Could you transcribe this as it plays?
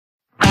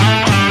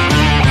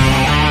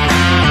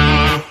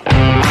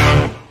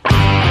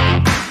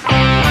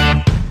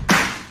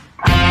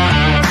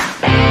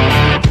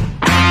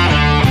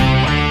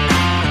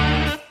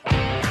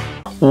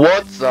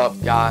What's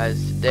up,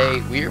 guys? Today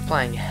we are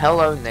playing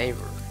Hello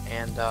Neighbor,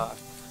 and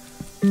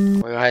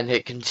we'll go ahead and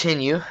hit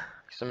continue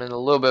because I'm in a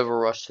little bit of a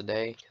rush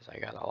today because I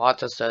got a lot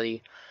to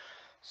study.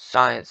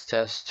 Science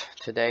test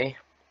today.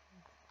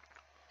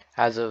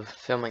 As of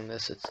filming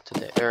this, it's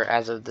today, or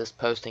as of this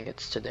posting,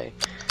 it's today.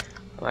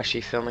 I'm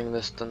actually filming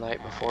this the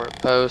night before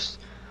it posts.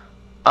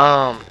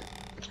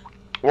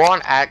 We're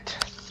on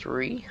Act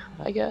 3,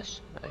 I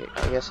guess.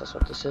 I guess that's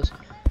what this is.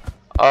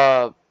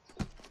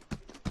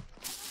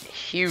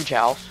 Huge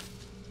house.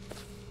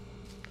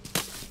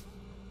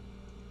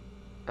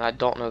 And I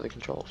don't know the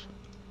controls.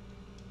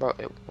 Bro,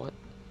 what?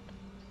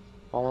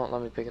 Why won't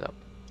let me pick it up?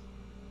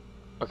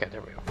 Okay,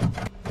 there we go.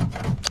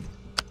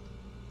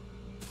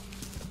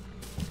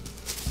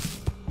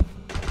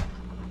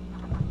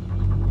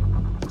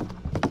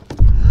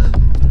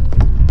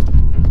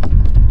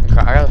 Okay,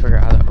 I gotta figure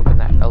out how to open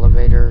that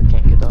elevator.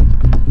 Can't get up. Oh,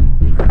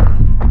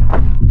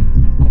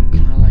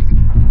 can I like...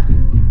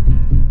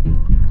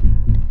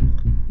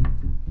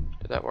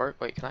 Did that work?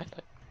 Wait, can I like...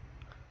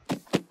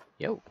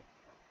 Yo.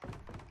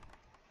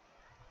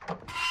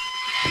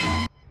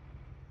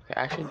 Okay,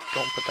 actually,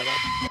 don't put that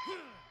up.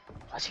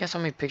 Why's he got so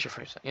many picture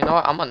frames? You know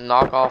what? I'm gonna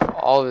knock off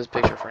all of his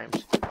picture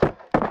frames.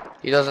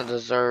 He doesn't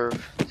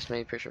deserve this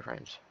many picture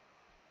frames.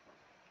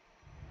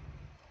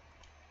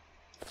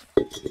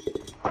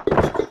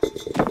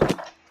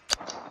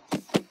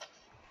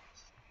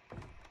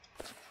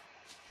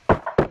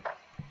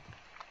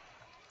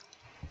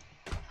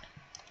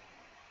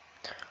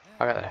 I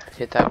gotta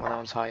hit that when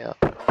I was high up.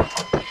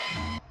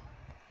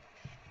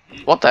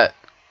 What the?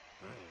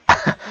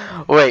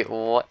 Wait,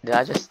 what? Did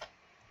I just...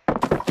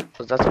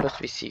 Was that supposed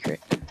to be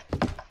secret?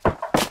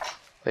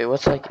 Wait,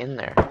 what's like in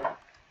there?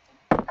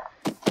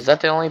 Is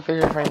that the only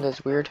picture frame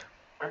that's weird?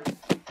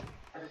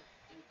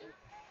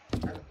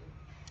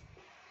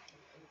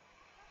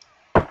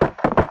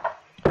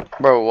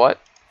 Bro, what?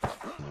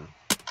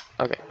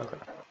 Okay, okay.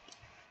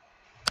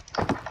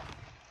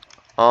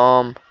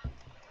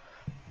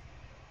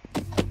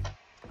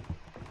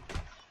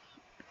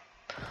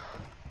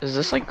 Is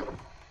this like...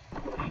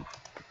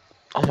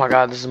 Oh my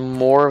god, this is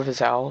more of his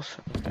house?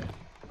 Okay.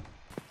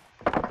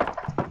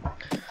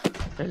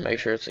 Let me make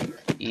sure it's like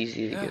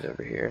easy to get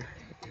over here.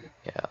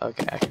 Yeah,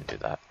 okay, I can do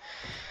that.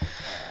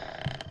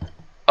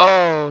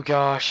 Oh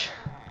gosh.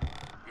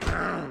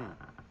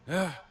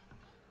 The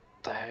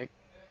heck?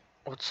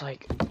 What's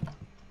like...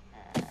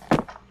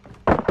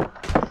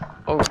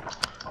 Oh,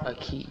 a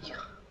key.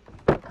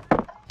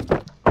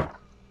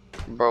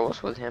 Bro,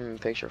 what's with him in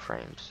picture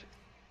frames?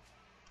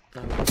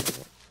 No, okay,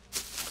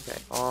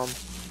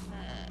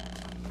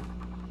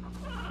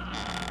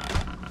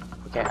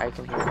 okay, I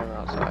can hear him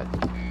outside.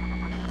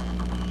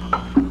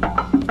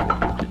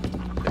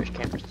 There's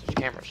cameras, there's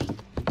cameras.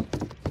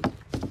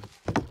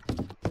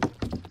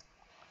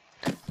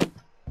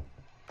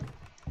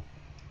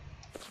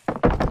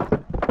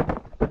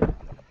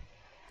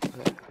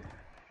 Okay.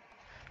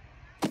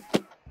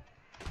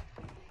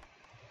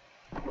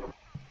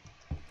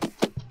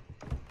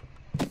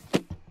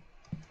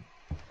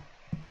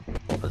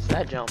 What was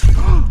that jump?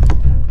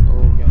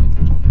 Oh god.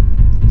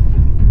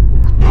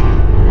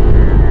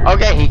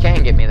 Okay, he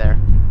can get me there.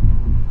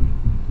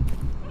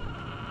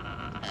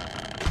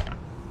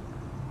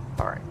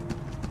 Alright.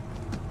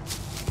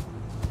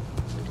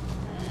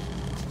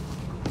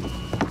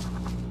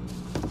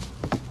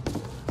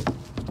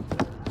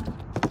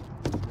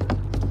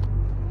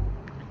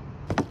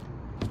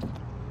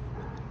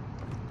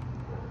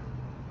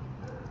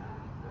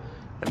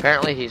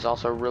 Apparently he's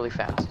also really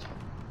fast.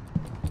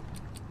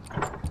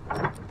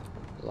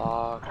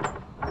 Locked.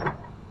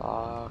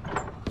 Locked.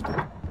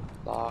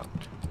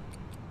 Locked.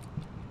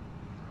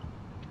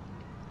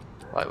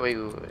 Wait.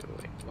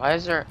 Why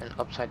is there an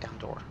upside down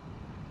door?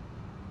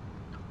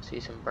 See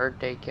some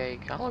birthday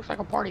cake. Kinda looks like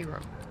a party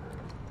room.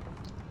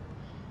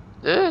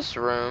 This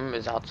room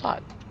is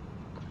outside.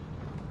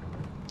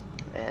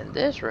 And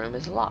this room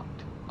is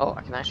locked. Oh,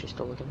 I can actually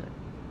still look in there.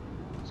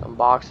 Some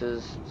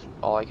boxes,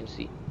 all I can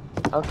see.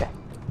 Okay.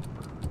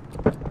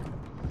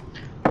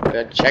 I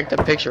gotta check the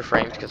picture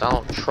frames because I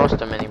don't trust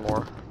them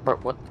anymore.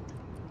 But what?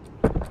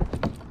 I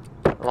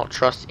don't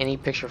trust any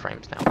picture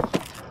frames now.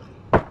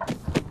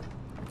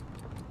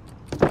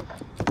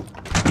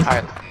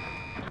 Alright.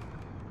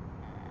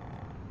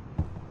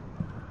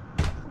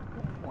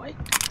 What?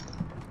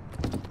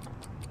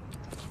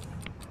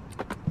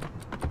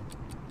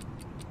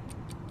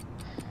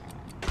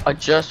 I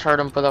just heard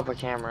him put up a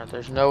camera.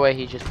 There's no way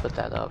he just put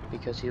that up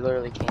because he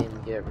literally can't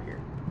even get over here.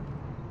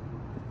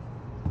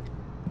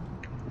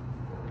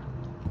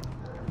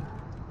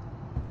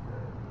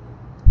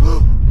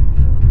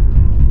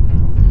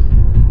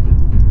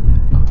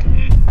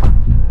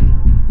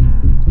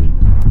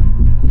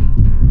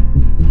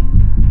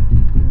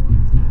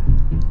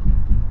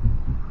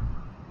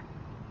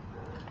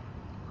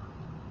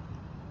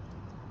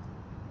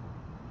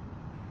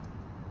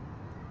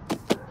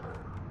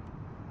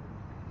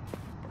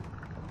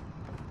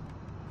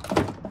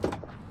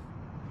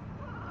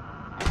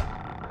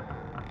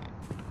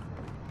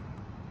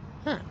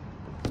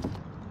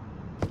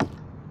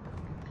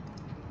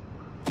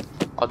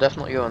 I'll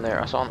definitely go in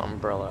there. I saw an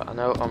umbrella. I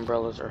know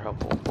umbrellas are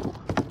helpful. Ooh.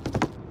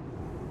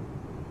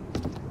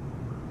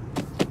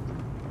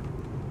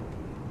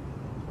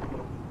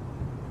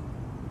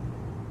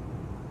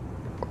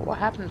 What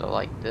happened to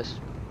like this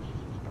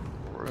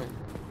room?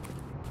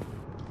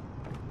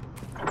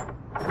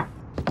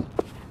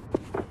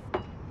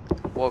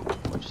 Whoa,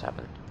 what just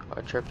happened? Oh,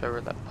 I tripped over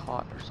that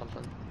pot or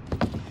something.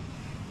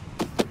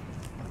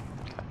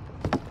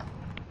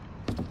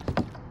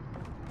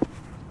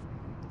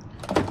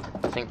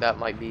 I think that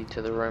might be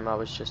to the room I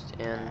was just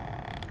in.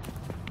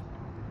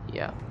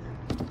 Yeah.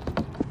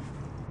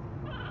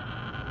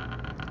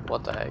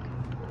 What the heck?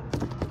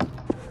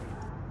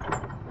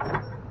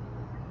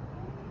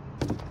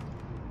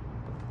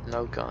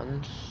 No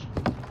guns.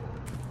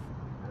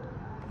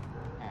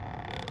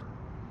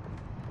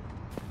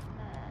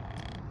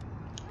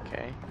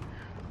 Okay.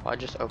 Well, I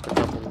just opened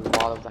up a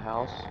lot of the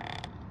house.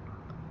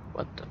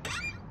 What the?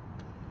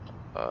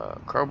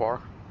 Crowbar.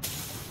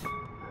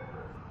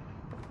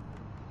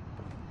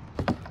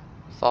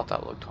 Thought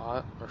that looked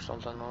hot or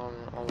something.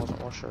 I wasn't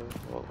real sure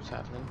what was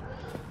happening.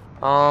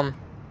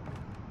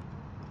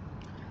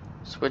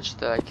 Switch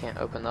that I can't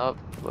open up.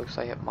 Looks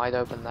like it might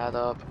open that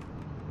up.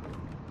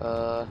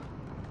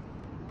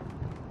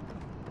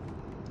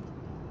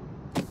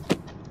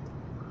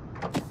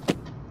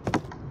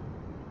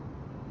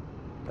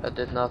 That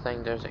did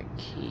nothing. There's a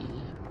key.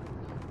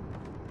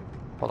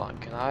 Hold on,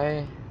 can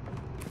I?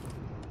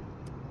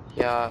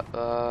 Yeah,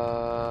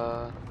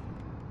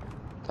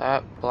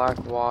 that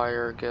black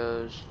wire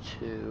goes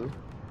to...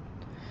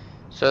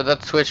 So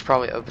that switch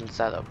probably opens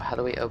that up. How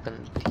do we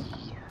open the...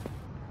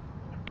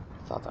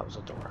 I thought that was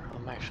a door.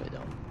 I'm actually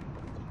dumb.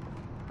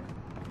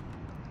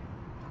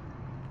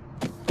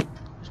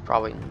 There's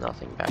probably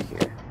nothing back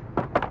here.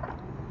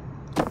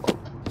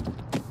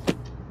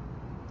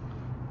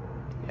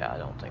 Yeah, I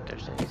don't think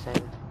there's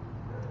anything.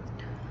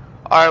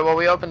 Alright, well,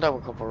 we opened up a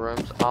couple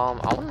rooms. I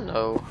want to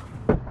know...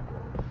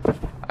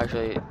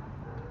 Actually,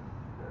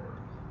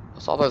 I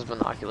saw those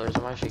binoculars.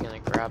 I'm actually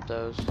going to grab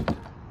those.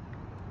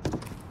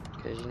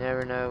 Because you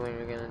never know when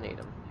you're going to need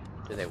them.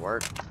 Do they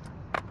work?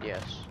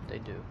 Yes, they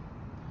do.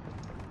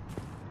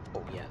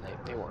 Oh, yeah,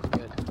 they work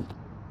good.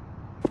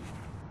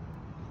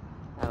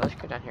 Now, let's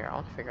go down here. I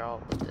want to figure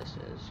out what this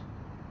is.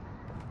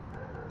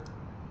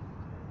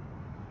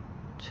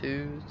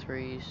 2,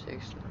 3,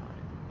 6,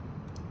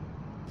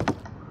 9.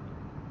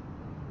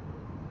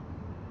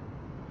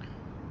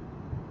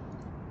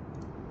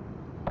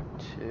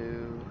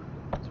 2,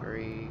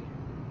 3,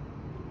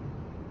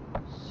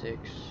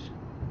 6,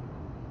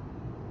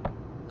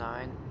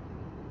 9.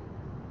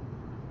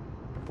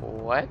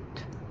 What?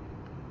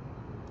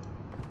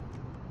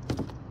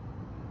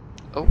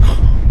 Oh.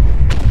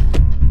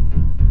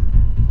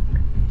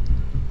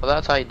 Well,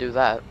 that's how you do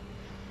that.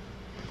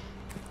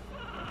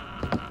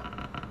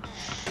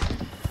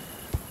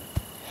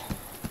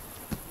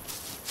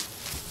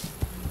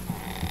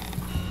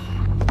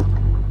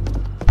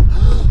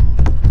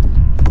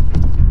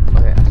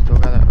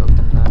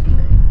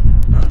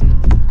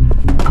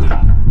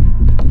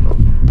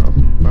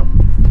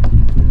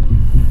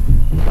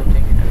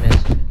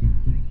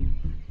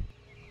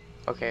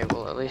 Okay,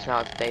 well, at least now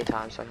it's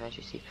daytime, so I can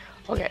actually see.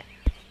 Okay.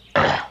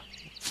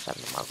 What's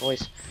happening to my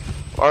voice?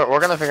 We're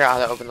gonna figure out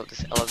how to open up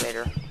this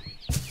elevator.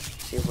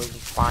 See if we can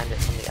find it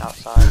from the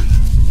outside.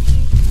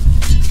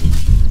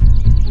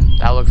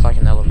 That looks like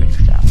an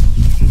elevator shaft.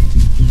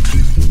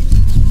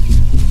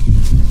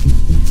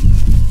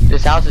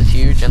 This house is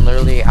huge, and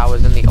literally I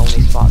was in the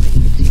only spot that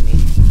you could see me.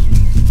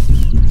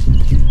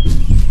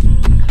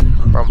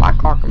 Bro, my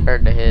car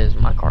compared to his,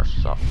 my car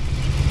sucks.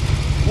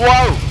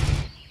 Whoa!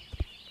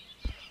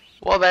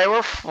 Well, they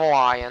were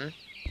flying.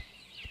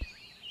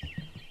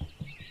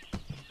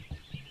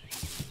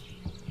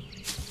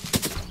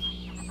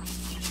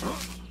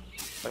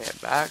 Okay,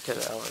 back to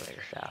the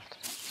elevator shaft.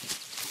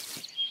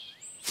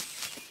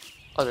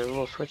 Oh, there's a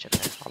little switch in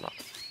there. Hold on.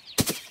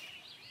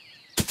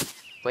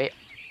 Wait.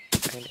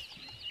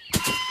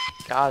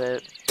 Got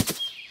it.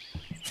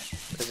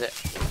 Is it?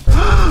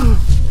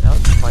 That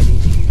was quite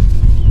easy.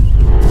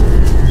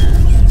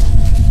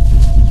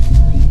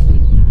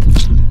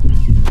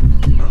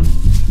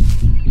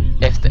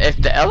 If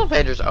the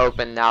elevator's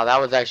open now, that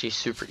was actually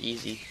super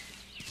easy.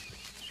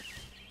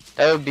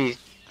 That would be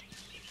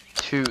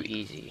too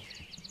easy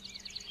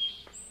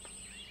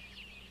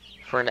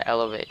for an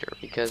elevator,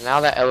 because now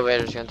that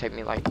elevator is gonna take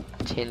me like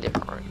 10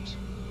 different rooms.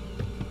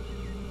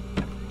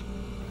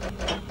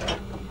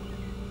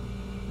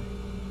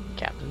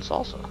 Captain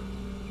Salsa.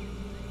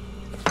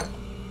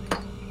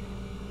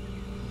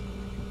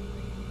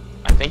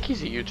 I think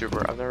he's a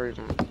YouTuber. I've never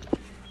even.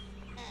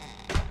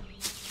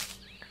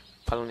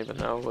 I don't even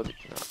know what.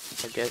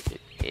 I guess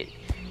it.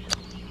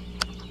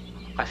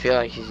 I feel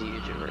like he's a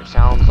YouTuber. It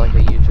sounds like a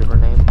YouTuber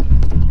name.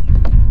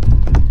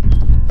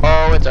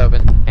 Oh, it's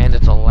open, and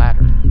it's a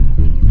ladder.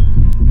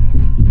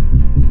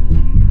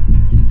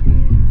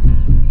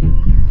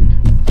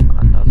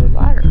 Another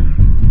ladder.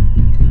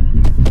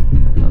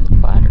 Another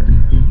ladder.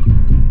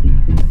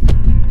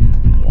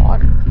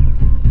 Water.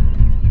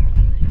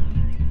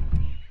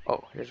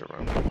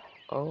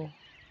 Oh.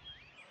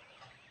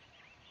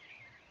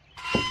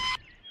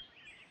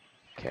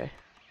 Okay.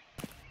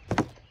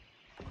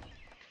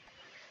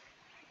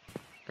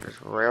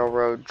 There's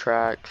railroad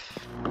tracks.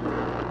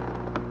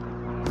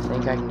 I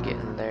think I can get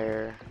in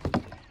there.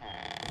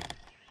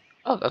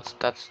 Oh, that's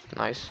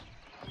nice.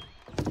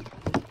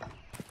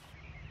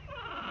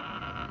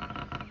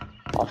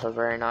 Also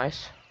very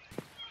nice.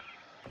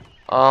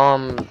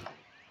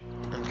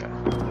 Okay.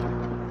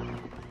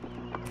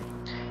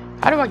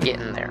 How do I get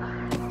in there?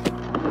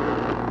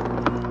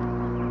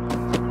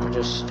 I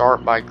just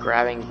start by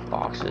grabbing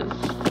boxes.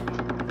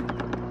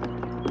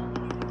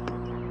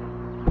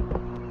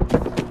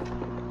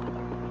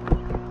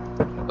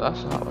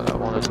 That's not what I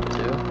wanted to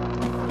do.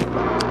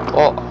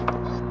 Oh.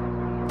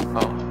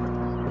 Oh.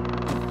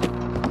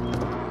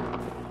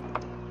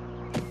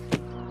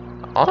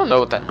 I don't know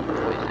what that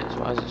noise is.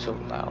 Why is it so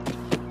loud?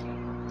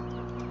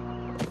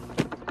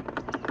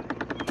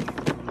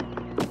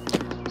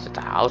 Is it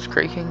the house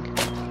creaking?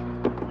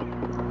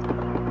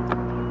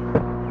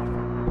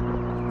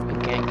 I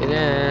can't get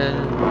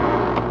in.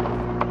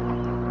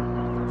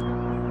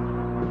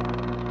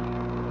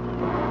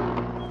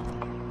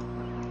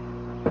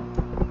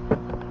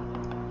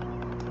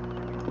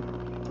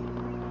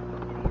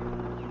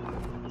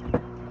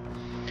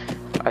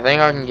 I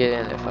think I can get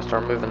in if I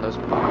start moving those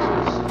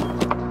boxes.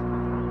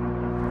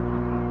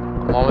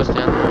 I'm almost in.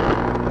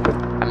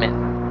 I'm in.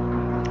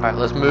 Alright,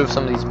 let's move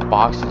some of these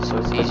boxes so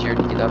it's easier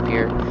to get up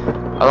here.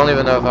 I don't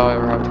even know if I'll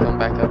ever have to come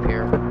back up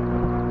here.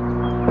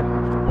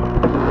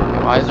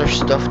 Okay, why is there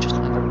stuff just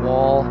on the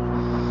wall?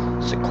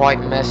 It's a quite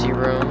messy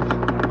room.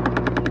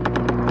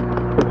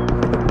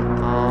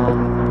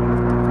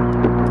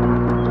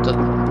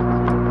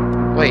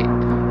 Wait.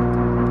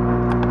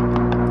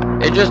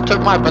 It just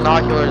took my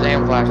binoculars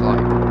and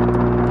flashlight.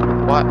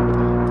 What?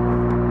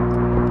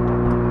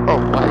 Oh,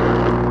 what?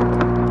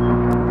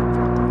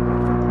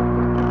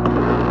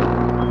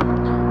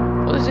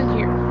 What is in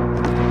here?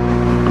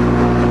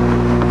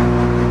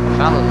 I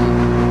found a...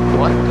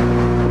 What?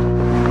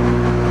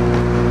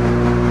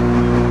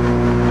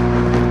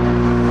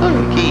 Oh, a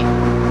key.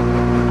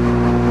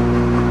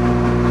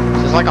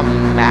 Is this like a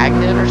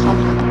magnet or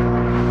something?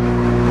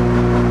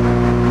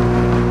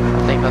 I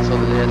think that's what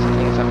it is. I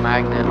think it's a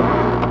magnet.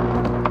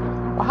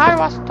 Well, how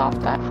do I stop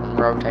that from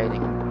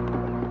rotating?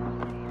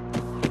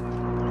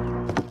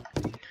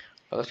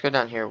 Well, let's go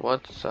down here.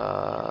 What's good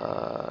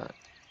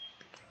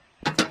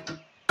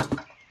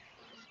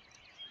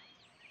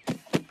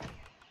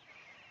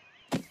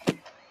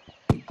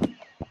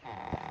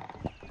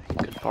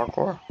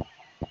parkour.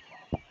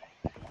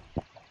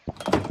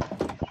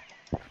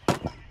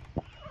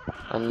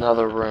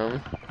 Another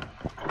room.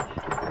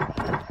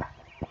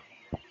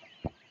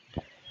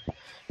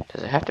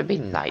 Does it have to be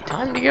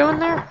nighttime to go in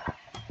there?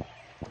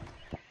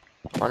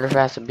 I wonder if it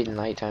has to be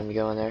nighttime to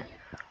go in there.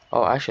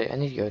 Oh, actually, I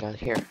need to go down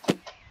here.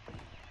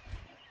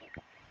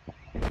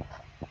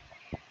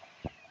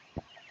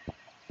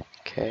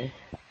 Okay.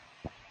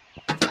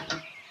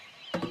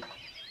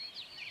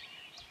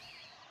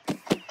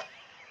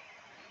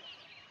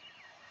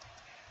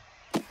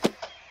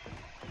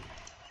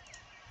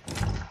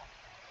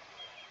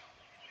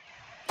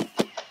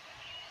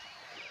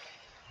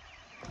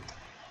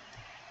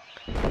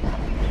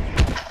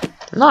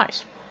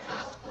 Nice.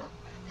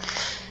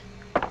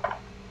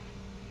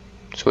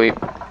 Sweet.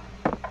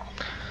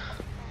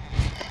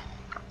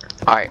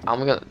 Alright, I'm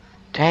gonna...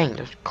 Dang,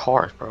 there's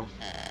cars, bro.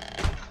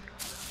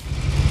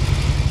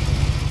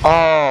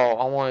 Oh,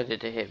 I wanted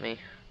it to hit me.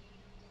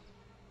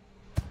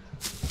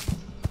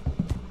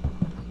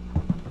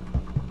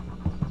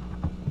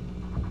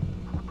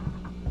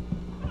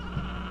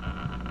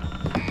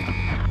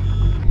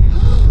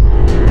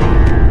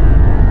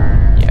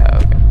 Yeah,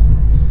 okay.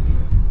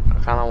 I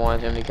kinda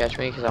wanted him to catch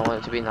me because I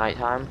want it to be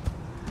nighttime.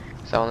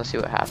 Because I want to see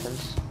what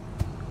happens.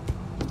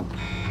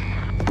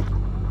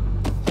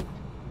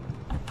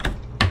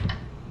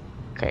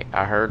 Okay,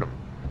 I heard him.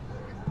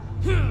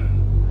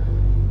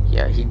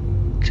 Yeah, he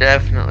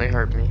definitely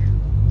heard me.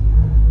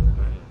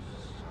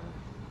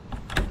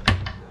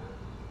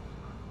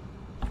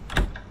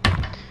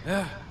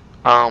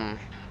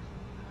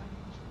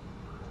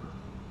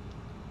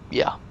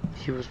 Yeah,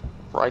 he was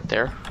right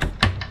there.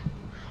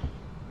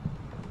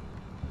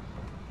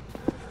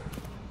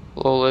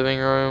 Little living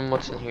room,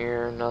 what's in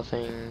here?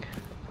 Nothing.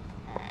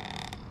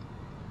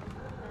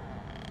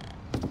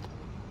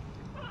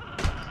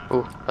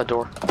 Ooh, a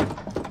door.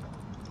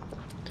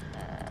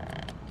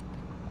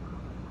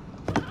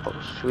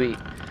 Oh, sweet.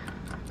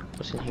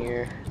 What's in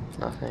here?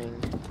 Nothing.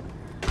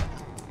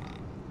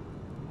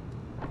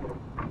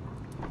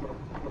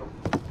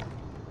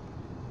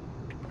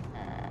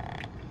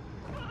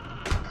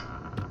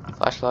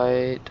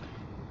 Flashlight.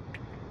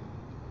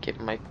 Get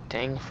my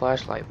dang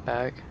flashlight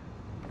back.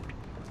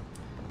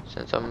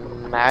 Since a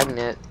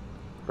magnet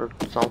or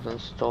something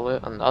stole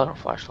it. Another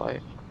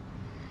flashlight.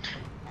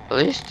 At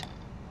least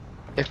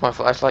if my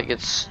flashlight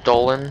gets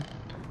stolen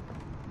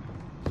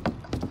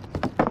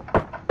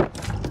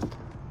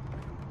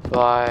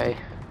by...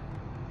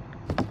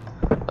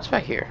 What's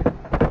back here?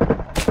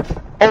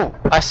 Oh,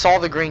 I saw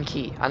the green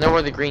key. I know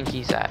where the green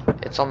key's at.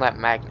 It's on that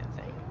magnet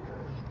thing.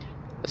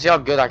 Let's see how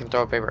good I can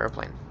throw a paper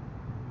airplane.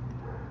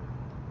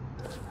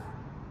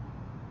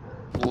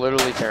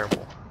 Literally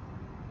terrible.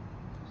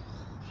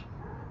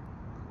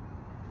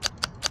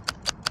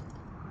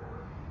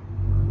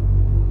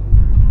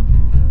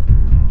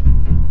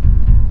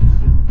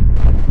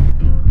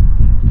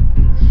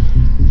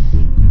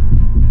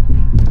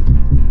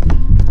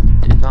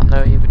 Did not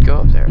know he would go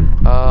up there.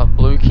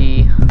 Blue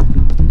key.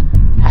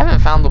 Haven't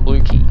found the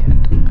blue key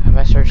yet. Have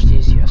I searched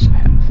these? Yes, I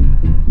have.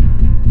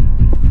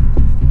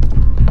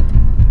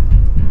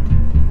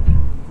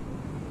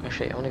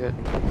 Actually, I want to go.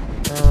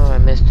 Oh, I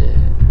missed it.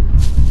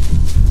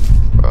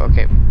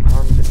 Okay, I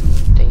don't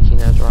think he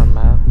knows where I'm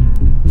at.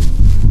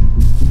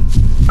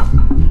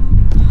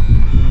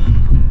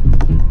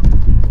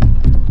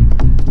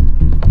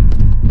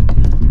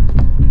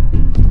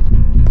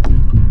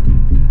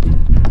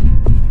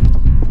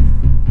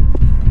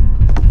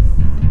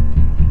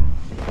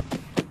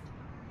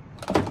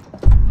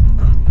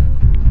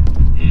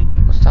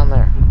 What's down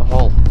there? A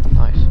hole.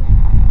 Nice.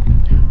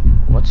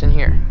 What's in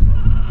here?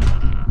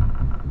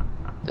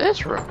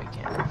 This room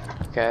again.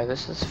 Okay,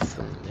 this is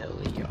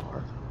familiar.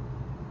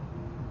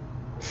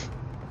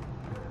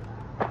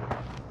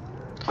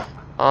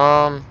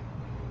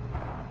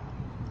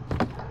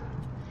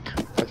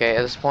 Okay,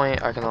 at this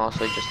point, I can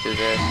also just do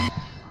this.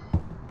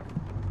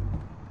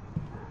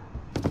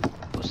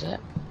 What's that?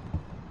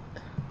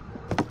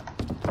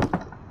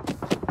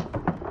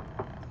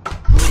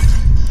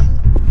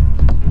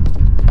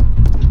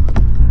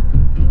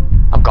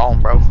 I'm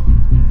gone, bro.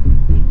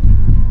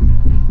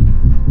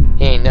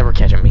 He ain't never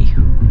catching me.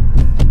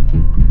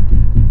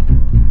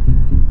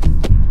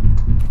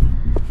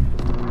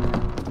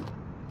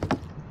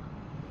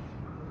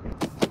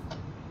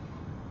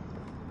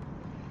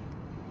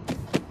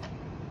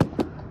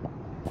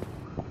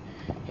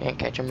 He ain't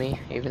catching me,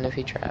 even if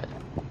he tried.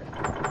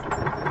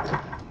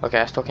 Okay,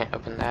 I still can't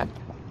open that.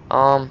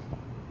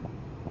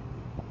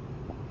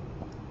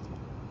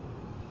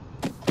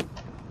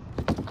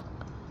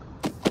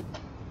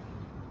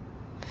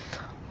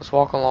 Let's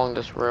walk along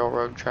this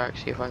railroad track,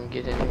 see if I can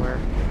get anywhere.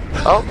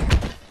 Oh!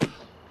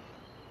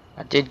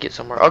 I did get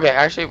somewhere. Okay,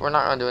 actually, we're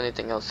not gonna do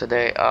anything else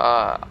today.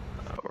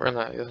 We're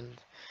gonna go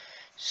and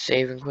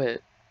save and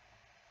quit.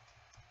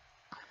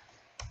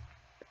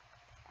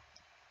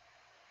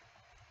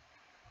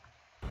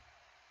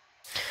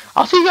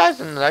 I'll see you guys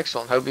in the next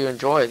one. Hope you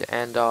enjoyed,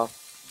 and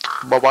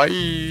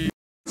bye-bye.